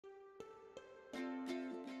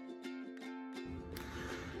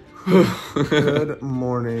Good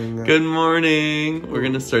morning. Good morning. We're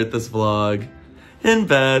gonna start this vlog in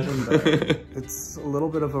bed. It's a little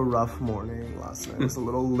bit of a rough morning last night. It was a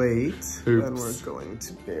little late. Oops. And we're going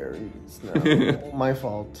to berries now. My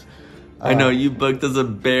fault. I know, you booked us a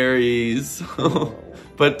berries.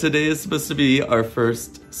 But today is supposed to be our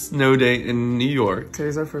first snow day in New York.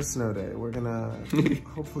 Today's our first snow day. We're gonna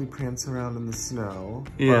hopefully prance around in the snow.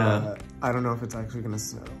 Yeah. But I don't know if it's actually gonna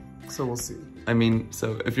snow. So we'll see. I mean,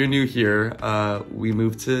 so if you're new here, we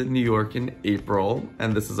moved to New York in April,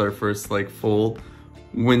 and this is our first like full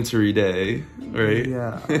wintry day, right?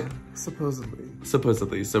 Yeah, supposedly.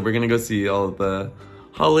 Supposedly. So we're gonna go see all of the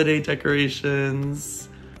holiday decorations.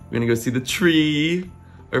 We're gonna go see the tree.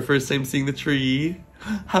 Our first time seeing the tree.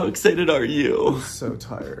 How excited are you? I'm so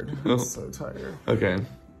tired. I'm so tired. Okay.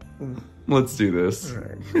 Let's do this. All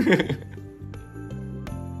right.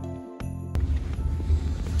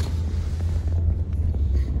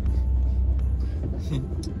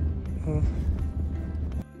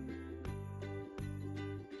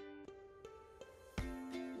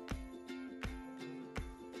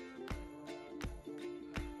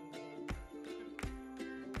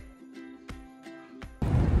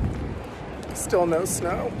 Still no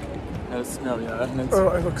snow. No snow yet. Oh,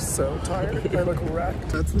 I look so tired. I look wrecked.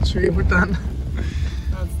 That's the tree. We're done.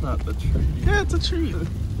 That's not the tree. Yeah, it's a tree.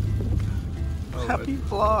 Oh, Happy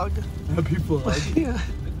vlog. Happy vlog. Yeah.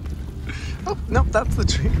 Oh, no, that's the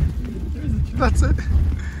tree. That's it.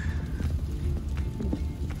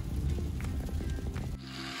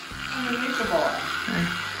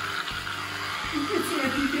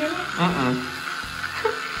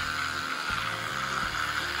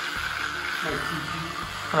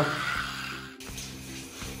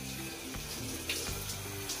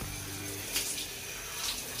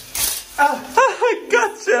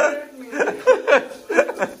 Gotcha!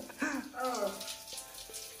 Oh,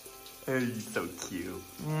 you're so cute.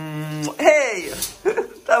 Hey!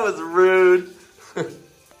 That was rude.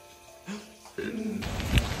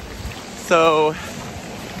 So,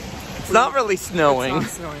 it's not really snowing.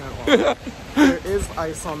 It's not snowing at all. There is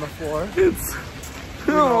ice on the floor. It's...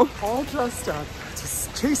 We're all dressed up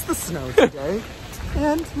to chase the snow today.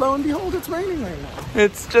 And lo and behold, it's raining right now.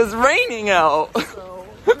 It's just raining out. So,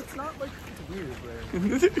 but it's not like it's weird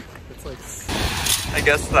rain. It's like... I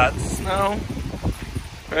guess that's snow,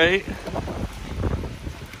 right?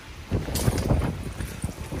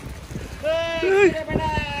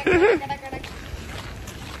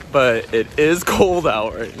 But it is cold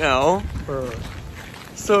out right now.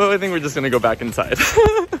 So I think we're just gonna go back inside.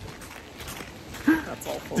 That's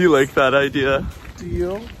all. Do you like that idea? Do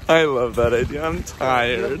you? I love that idea. I'm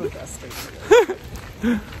tired. The best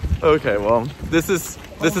idea. Okay, well, this is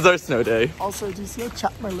our snow day. Also, do you see how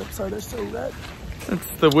chapped my lips are? They're so red. It's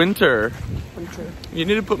the winter. Winter. You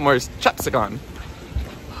need to put more chapstick on.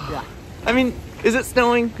 Yeah. I mean, is it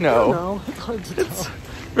snowing? No. No, it's hard to tell.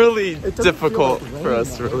 Really It doesn't difficult feel like for rain,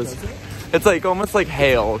 us to though, really. does it? It's like almost like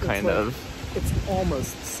hail, kind like- of. It's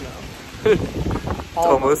almost snow.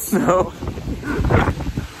 Almost snow.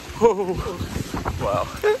 Oh. Wow.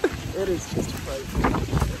 It is just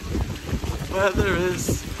frightening. Weather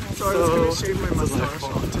is So I was gonna shave my mustache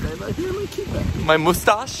off today, but I think I'm gonna keep it. My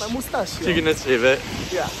mustache? My mustache. Yeah. You're gonna shave it?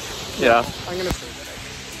 Yeah. Yeah. I'm gonna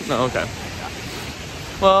shave it. No, okay.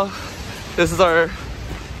 Well, this is our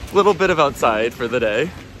little bit of outside for the day.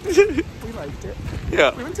 We liked it.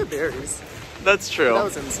 Yeah, We went to Berries. that's true. That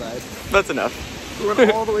was inside. That's enough. We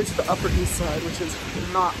went all the way to the Upper East Side, which is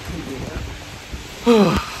not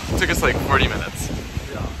convenient. Took us like 40 minutes.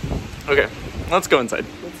 Yeah. Okay, let's go inside.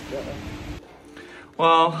 Let's go.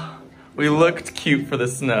 Well, we looked cute for the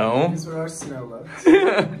snow. These were our snow looks.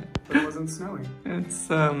 But it wasn't snowing. It's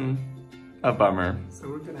a bummer. So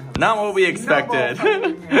we're gonna have Not what we expected.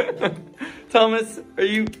 snowball. Thomas,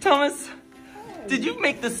 did you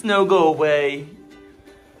make the snow go away?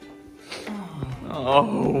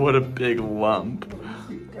 Oh, what a big lump.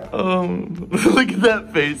 Oh, look at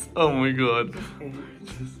that face. Oh my god.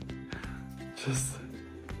 Just,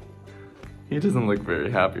 he doesn't look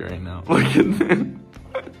very happy right now. Look at that.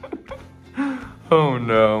 Oh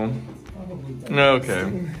no.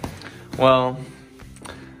 Okay. Well,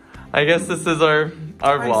 I guess this is our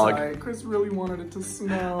vlog. Sorry, Chris really wanted it to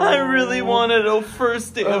snow. I really wanted a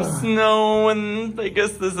first day of snow, and I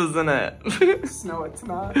guess this isn't it. Snow, it's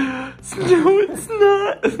not. No, it's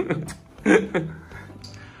not.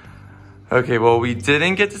 Okay, well, we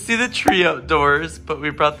didn't get to see the tree outdoors, but we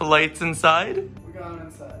brought the lights inside. We got them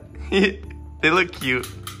inside. They look cute.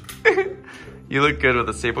 You look good with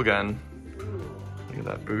a staple gun. Look at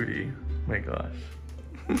that booty. Oh my gosh.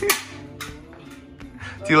 Do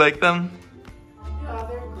you like them? Yeah,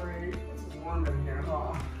 they're great.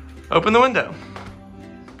 Open the window.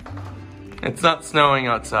 It's not snowing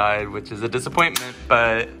outside, which is a disappointment,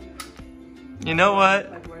 but you know what?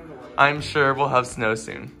 I'm sure we'll have snow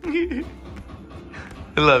soon.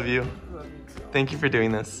 I love you. Thank you for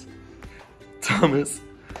doing this. Thomas,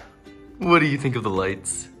 what do you think of the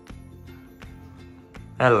lights?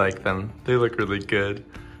 I like them. They look really good.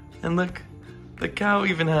 And look, the cow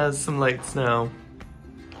even has some lights now.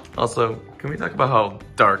 Also, can we talk about how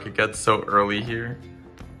dark it gets so early here?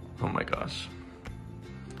 Oh my gosh.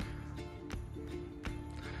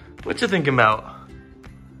 What you thinking about?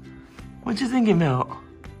 What you thinking about?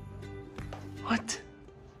 What?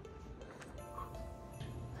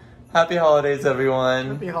 Happy holidays,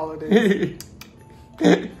 everyone. Happy holidays.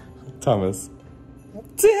 Thomas,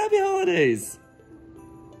 say happy holidays.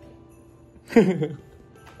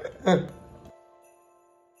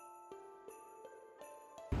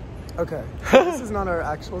 Okay, this is not our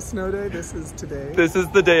actual snow day, this is today. This is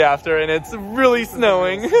the day after and it's really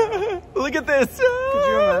snowing. Look at this. Could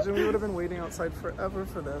you imagine? We would have been waiting outside forever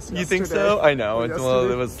for this. You think so? I know. Well,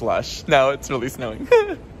 it was slush. Now it's really snowing.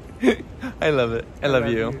 I love it. I love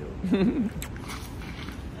you.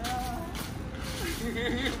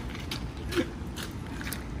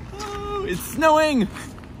 Oh, it's snowing.